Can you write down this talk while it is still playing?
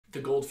The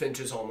Goldfinch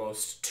is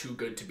almost too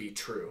good to be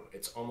true.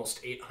 It's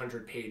almost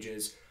 800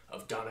 pages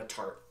of Donna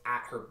Tartt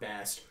at her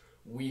best,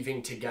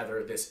 weaving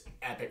together this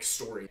epic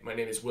story. My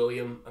name is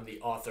William. I'm the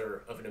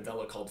author of a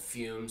novella called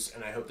Fumes,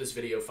 and I hope this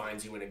video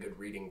finds you in a good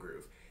reading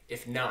groove.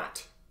 If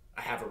not,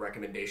 I have a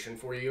recommendation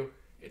for you.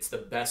 It's the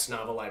best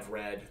novel I've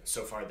read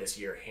so far this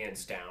year,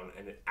 hands down,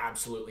 and it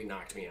absolutely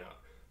knocked me out.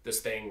 This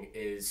thing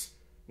is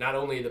not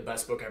only the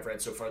best book I've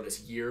read so far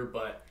this year,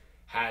 but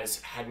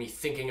has had me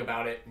thinking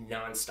about it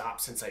nonstop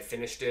since I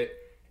finished it,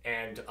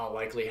 and I'll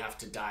likely have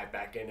to dive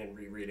back in and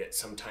reread it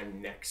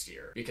sometime next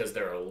year because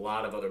there are a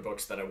lot of other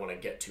books that I want to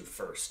get to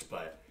first.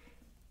 But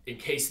in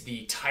case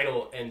the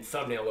title and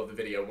thumbnail of the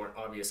video weren't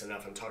obvious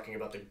enough, I'm talking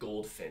about The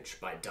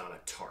Goldfinch by Donna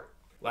Tartt.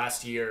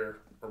 Last year,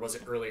 or was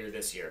it earlier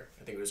this year?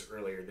 I think it was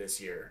earlier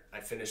this year. I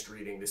finished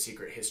reading The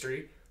Secret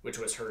History, which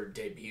was her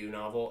debut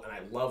novel, and I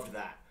loved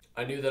that.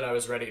 I knew that I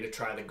was ready to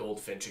try The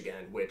Goldfinch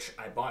again, which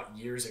I bought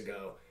years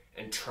ago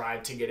and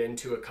tried to get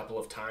into a couple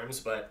of times,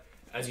 but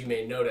as you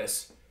may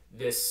notice,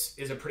 this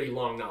is a pretty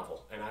long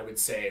novel, and I would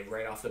say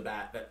right off the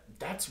bat that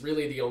that's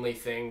really the only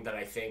thing that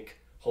I think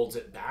holds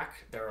it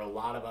back. There are a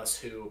lot of us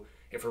who,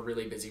 if we're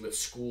really busy with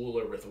school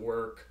or with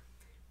work,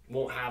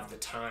 won't have the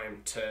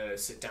time to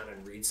sit down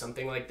and read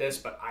something like this,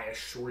 but I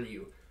assure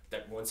you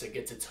that once it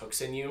gets its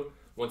hooks in you,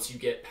 once you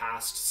get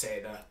past, say,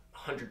 the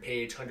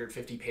 100-page,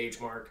 150-page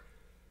mark,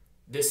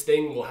 this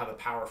thing will have a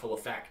powerful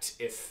effect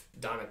if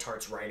Donna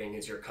Tartt's writing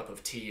is your cup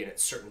of tea, and it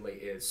certainly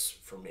is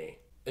for me.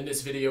 In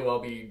this video, I'll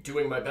be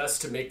doing my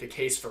best to make the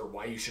case for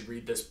why you should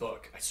read this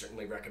book. I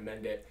certainly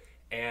recommend it,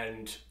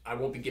 and I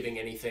won't be giving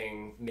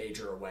anything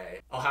major away.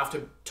 I'll have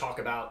to talk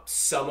about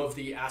some of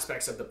the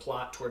aspects of the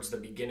plot towards the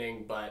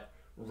beginning, but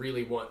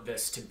really want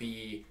this to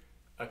be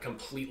a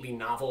completely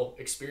novel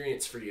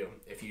experience for you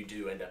if you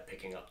do end up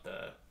picking up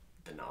the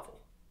novel.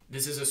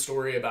 This is a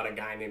story about a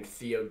guy named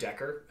Theo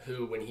Decker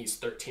who, when he's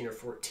 13 or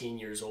 14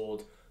 years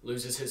old,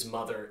 loses his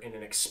mother in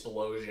an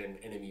explosion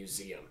in a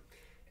museum.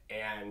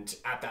 And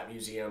at that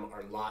museum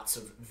are lots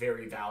of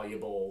very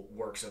valuable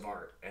works of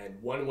art.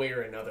 And one way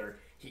or another,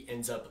 he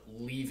ends up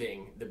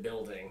leaving the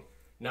building,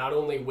 not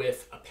only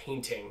with a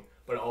painting,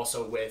 but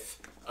also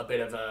with a bit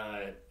of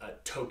a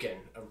token,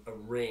 a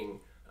ring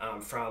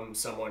from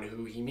someone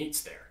who he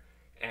meets there.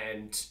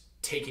 And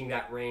taking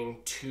that ring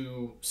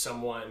to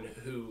someone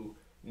who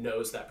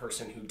knows that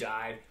person who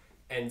died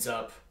ends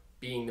up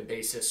being the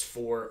basis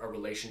for a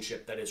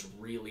relationship that is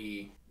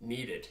really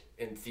needed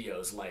in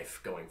Theo's life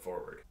going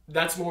forward.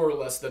 That's more or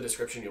less the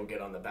description you'll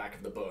get on the back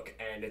of the book,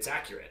 and it's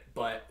accurate,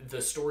 but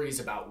the story's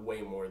about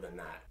way more than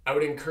that. I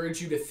would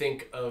encourage you to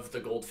think of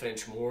The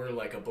Goldfinch more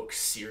like a book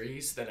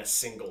series than a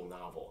single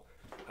novel.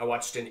 I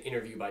watched an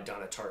interview by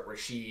Donna Tartt where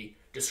she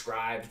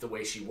described the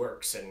way she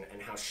works, and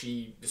how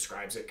she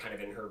describes it kind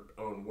of in her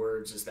own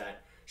words is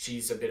that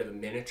she's a bit of a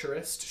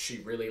miniaturist. She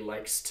really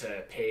likes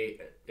to pay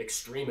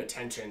extreme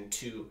attention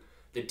to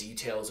the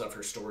details of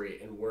her story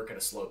and work at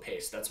a slow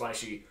pace. That's why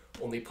she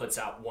only puts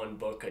out one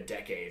book a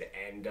decade.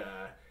 And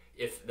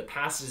if the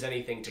past is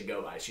anything to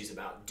go by, she's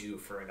about due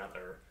for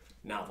another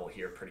novel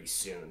here pretty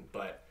soon.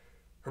 But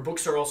her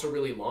books are also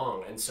really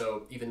long. And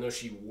so even though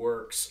she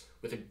works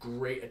with a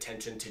great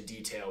attention to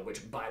detail,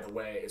 which, by the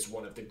way, is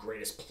one of the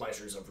greatest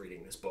pleasures of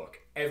reading this book,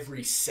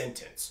 every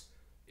sentence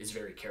is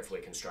very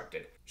carefully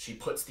constructed. She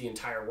puts the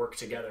entire work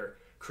together,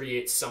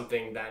 creates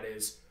something that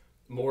is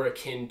more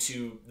akin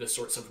to the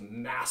sorts of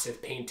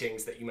massive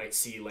paintings that you might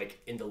see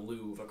like in the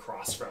Louvre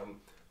across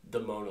from the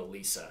Mona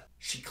Lisa.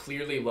 She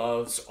clearly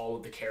loves all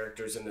of the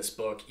characters in this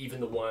book, even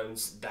the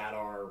ones that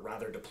are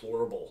rather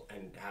deplorable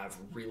and have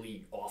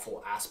really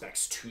awful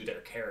aspects to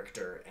their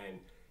character, and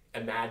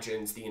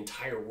imagines the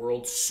entire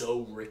world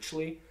so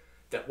richly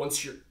that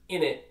once you're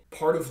in it,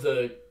 part of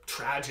the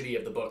tragedy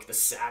of the book, the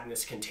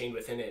sadness contained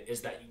within it,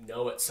 is that you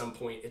know at some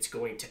point it's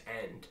going to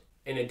end.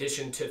 In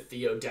addition to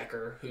Theo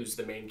Decker, who's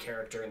the main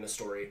character in the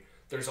story,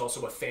 there's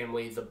also a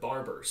family, the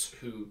Barbers,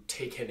 who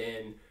take him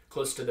in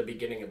close to the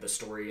beginning of the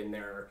story, and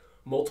there are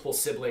multiple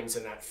siblings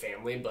in that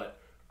family, but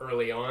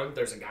early on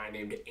there's a guy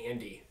named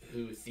Andy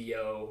who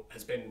Theo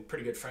has been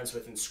pretty good friends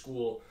with in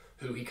school,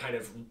 who he kind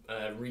of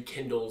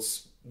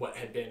rekindles what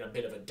had been a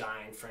bit of a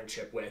dying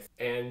friendship with.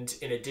 And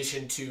in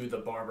addition to the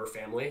Barber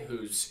family,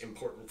 who's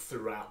important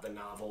throughout the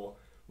novel,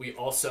 we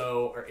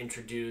also are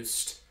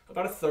introduced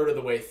about a third of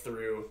the way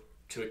through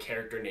to a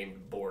character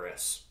named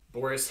Boris.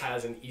 Boris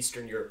has an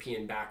Eastern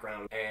European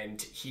background, and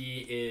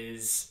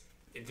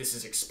this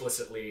is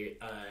explicitly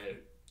a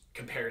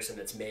comparison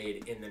that's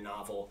made in the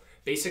novel,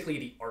 basically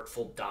the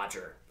Artful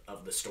Dodger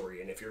of the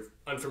story. And if you're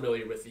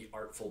unfamiliar with the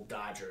Artful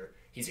Dodger,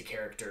 he's a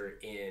character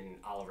in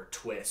Oliver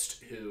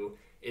Twist who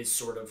is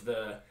sort of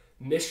the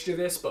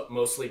mischievous but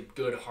mostly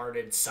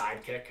good-hearted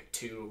sidekick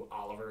to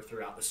Oliver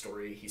throughout the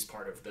story. He's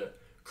part of the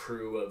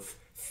crew of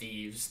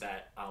thieves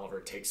that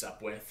Oliver takes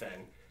up with,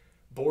 and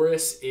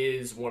Boris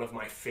is one of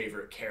my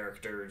favorite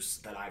characters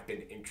that I've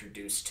been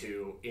introduced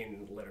to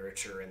in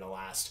literature in the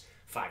last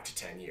 5 to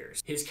 10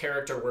 years. His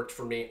character worked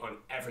for me on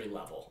every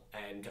level,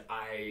 and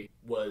I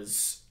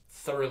was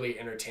thoroughly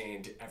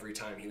entertained every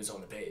time he was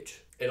on the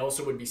page. It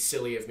also would be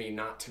silly of me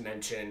not to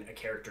mention a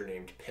character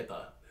named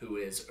Pippa, who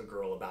is a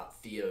girl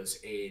about Theo's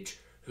age,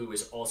 who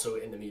is also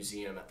in the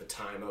museum at the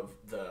time of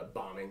the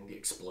bombing, the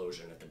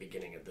explosion at the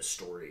beginning of the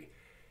story.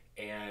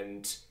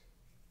 And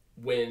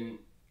when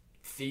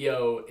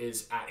Theo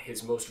is at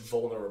his most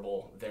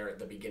vulnerable there at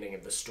the beginning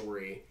of the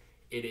story,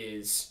 it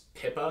is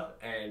Pippa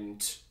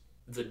and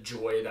the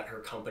joy that her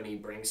company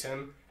brings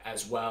him,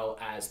 as well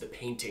as the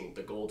painting,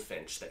 the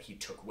Goldfinch, that he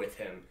took with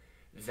him,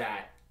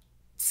 that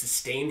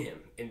sustain him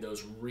in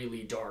those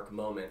really dark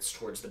moments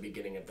towards the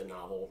beginning of the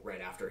novel,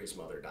 right after his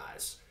mother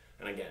dies.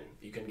 And again,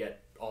 you can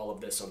get all of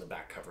this on the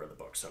back cover of the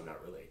book, so I'm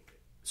not really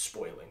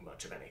spoiling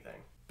much of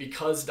anything.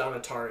 Because Donna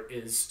Tartt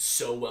is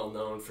so well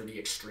known for the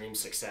extreme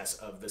success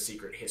of The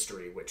Secret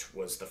History, which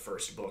was the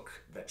first book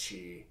that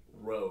she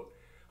wrote,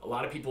 a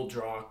lot of people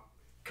draw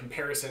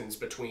comparisons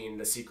between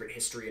The Secret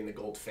History and The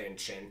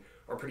Goldfinch and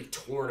are pretty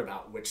torn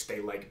about which they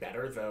like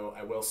better, though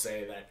I will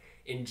say that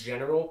in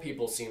general,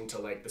 people seem to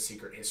like The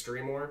Secret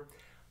History more.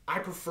 I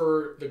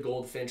prefer The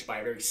Goldfinch by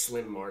a very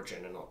slim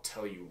margin, and I'll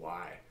tell you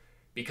why.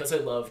 Because I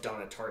love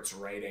Donna Tartt's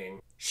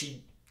writing,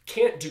 she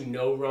can't do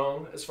no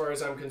wrong as far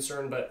as I'm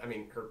concerned, but I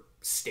mean, her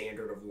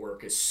standard of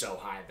work is so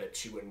high that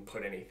she wouldn't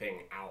put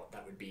anything out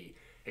that would be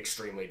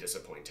extremely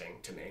disappointing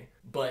to me.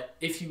 But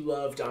if you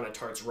love Donna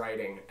Tartt's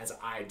writing, as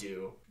I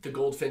do, The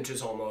Goldfinch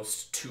is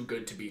almost too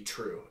good to be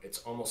true. It's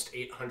almost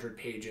 800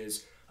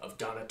 pages of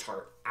Donna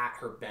Tartt at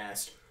her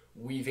best,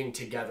 weaving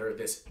together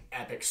this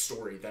epic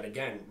story that,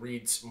 again,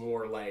 reads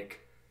more like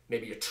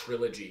maybe a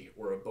trilogy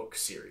or a book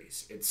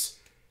series. It's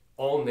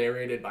all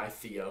narrated by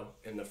Theo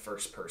in the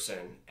first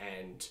person,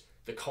 and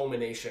the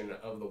culmination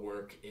of the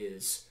work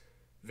is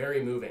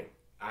very moving.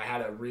 I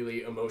had a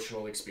really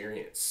emotional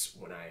experience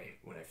when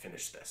I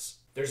finished this.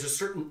 There's a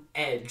certain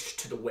edge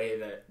to the way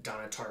that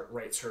Donna Tartt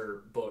writes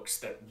her books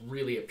that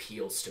really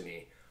appeals to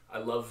me. I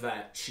love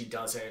that she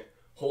doesn't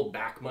hold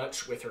back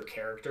much with her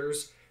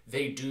characters.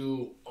 They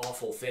do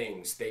awful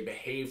things. They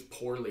behave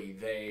poorly.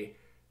 They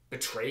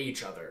betray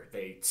each other.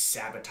 They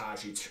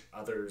sabotage each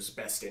other's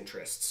best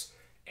interests.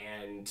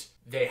 And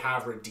they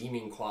have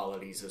redeeming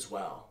qualities as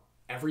well.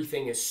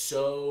 Everything is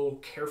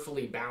so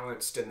carefully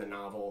balanced in the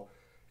novel,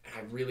 and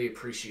I really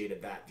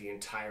appreciated that the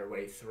entire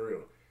way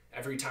through.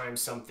 Every time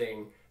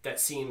something that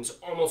seems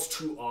almost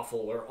too awful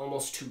or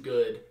almost too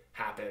good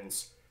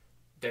happens,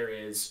 there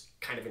is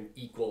kind of an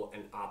equal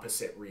and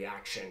opposite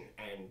reaction,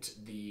 and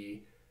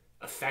the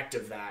effect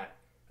of that,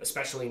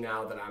 especially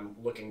now that I'm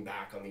looking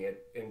back on the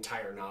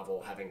entire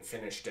novel, having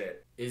finished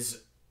it,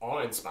 is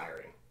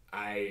awe-inspiring.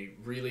 I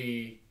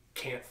really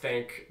can't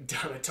thank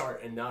Donna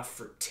Tartt enough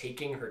for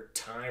taking her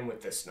time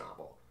with this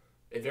novel.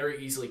 It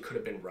very easily could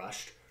have been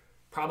rushed.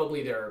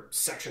 Probably there are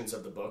sections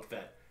of the book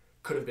that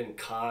could have been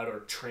cut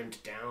or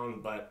trimmed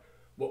down, but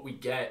what we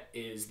get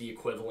is the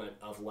equivalent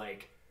of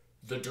like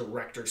the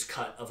director's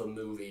cut of a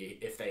movie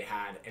if they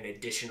had an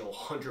additional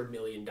 $100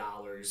 million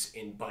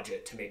in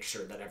budget to make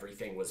sure that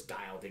everything was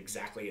dialed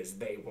exactly as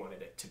they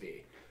wanted it to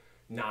be.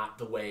 Not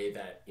the way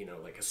that,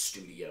 like a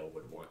studio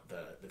would want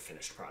the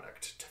finished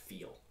product to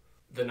feel.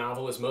 The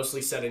novel is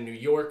mostly set in New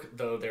York,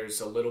 though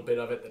there's a little bit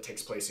of it that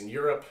takes place in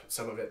Europe,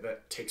 some of it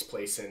that takes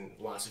place in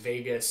Las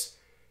Vegas.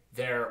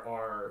 There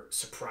are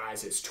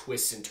surprises,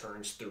 twists, and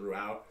turns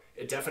throughout.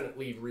 It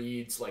definitely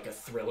reads like a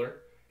thriller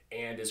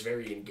and is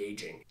very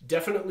engaging.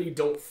 Definitely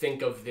don't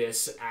think of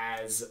this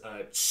as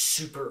a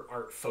super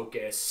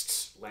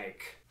art-focused,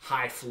 like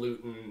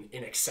highfalutin,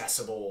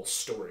 inaccessible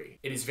story.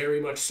 It is very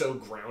much so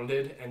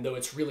grounded, and though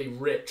it's really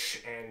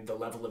rich and the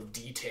level of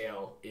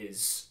detail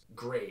is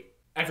great,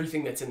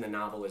 everything that's in the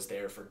novel is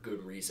there for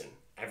good reason.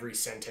 Every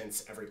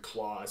sentence, every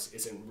clause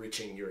is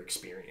enriching your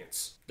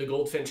experience. The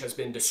Goldfinch has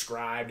been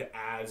described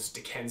as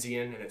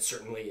Dickensian, and it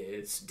certainly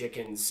is.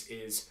 Dickens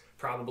is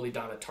probably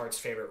Donna Tartt's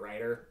favorite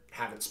writer.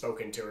 Haven't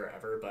spoken to her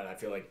ever, but I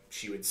feel like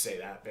she would say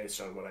that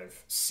based on what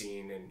I've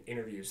seen in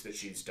interviews that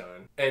she's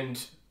done.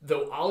 And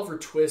though Oliver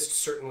Twist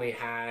certainly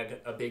had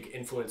a big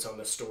influence on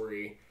the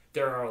story,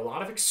 there are a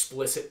lot of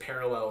explicit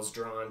parallels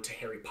drawn to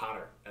Harry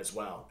Potter as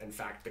well. In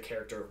fact, the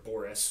character of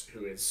Boris,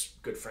 who is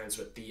good friends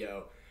with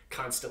Theo,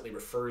 constantly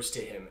refers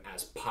to him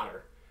as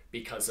Potter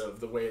because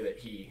of the way that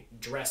he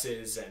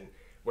dresses and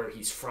where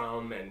he's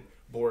from, and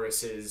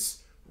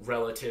Boris's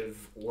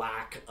relative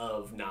lack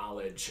of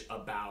knowledge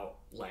about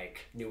like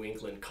New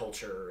England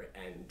culture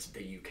and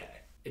the UK.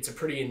 It's a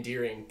pretty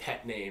endearing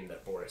pet name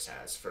that Boris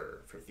has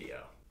for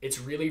Theo. It's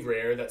really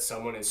rare that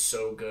someone is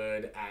so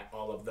good at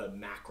all of the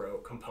macro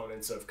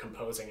components of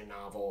composing a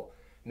novel,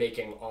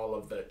 making all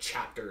of the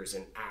chapters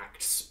and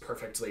acts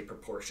perfectly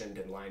proportioned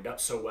and lined up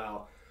so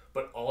well,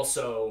 but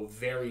also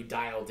very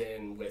dialed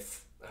in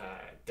with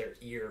their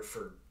ear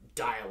for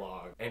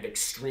dialogue and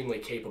extremely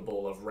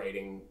capable of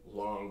writing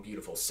long,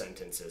 beautiful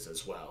sentences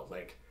as well.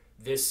 Like,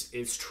 this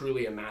is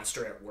truly a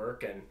master at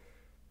work, and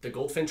The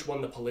Goldfinch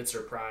won the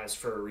Pulitzer Prize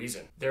for a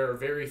reason. There are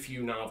very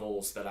few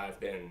novels that I've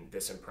been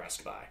this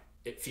impressed by.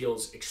 It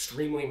feels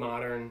extremely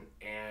modern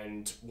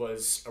and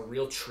was a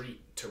real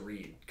treat to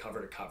read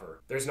cover to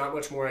cover. There's not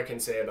much more I can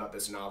say about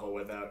this novel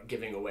without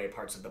giving away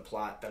parts of the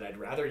plot that I'd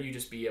rather you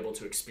just be able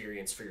to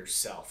experience for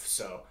yourself,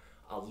 so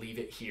I'll leave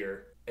it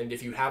here. And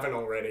if you haven't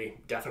already,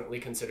 definitely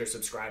consider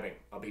subscribing.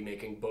 I'll be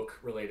making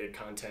book-related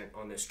content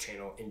on this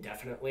channel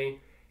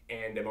indefinitely,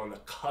 and I'm on the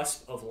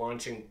cusp of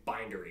launching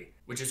Bindery,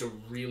 which is a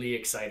really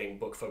exciting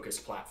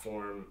book-focused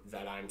platform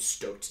that I'm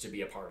stoked to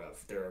be a part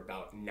of. There are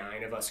about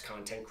 9 of us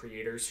content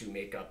creators who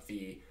make up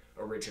the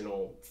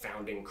original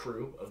founding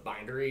crew of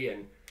Bindery,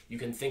 and you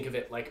can think of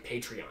it like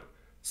Patreon.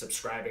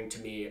 Subscribing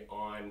to me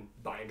on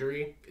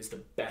Bindery is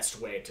the best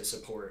way to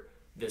support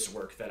this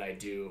work that I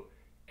do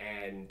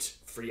and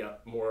free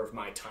up more of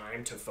my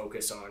time to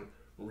focus on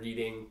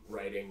reading,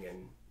 writing,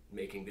 and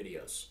making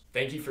videos.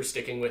 Thank you for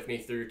sticking with me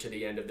through to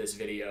the end of this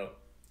video.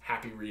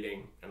 Happy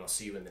reading, and I'll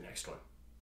see you in the next one.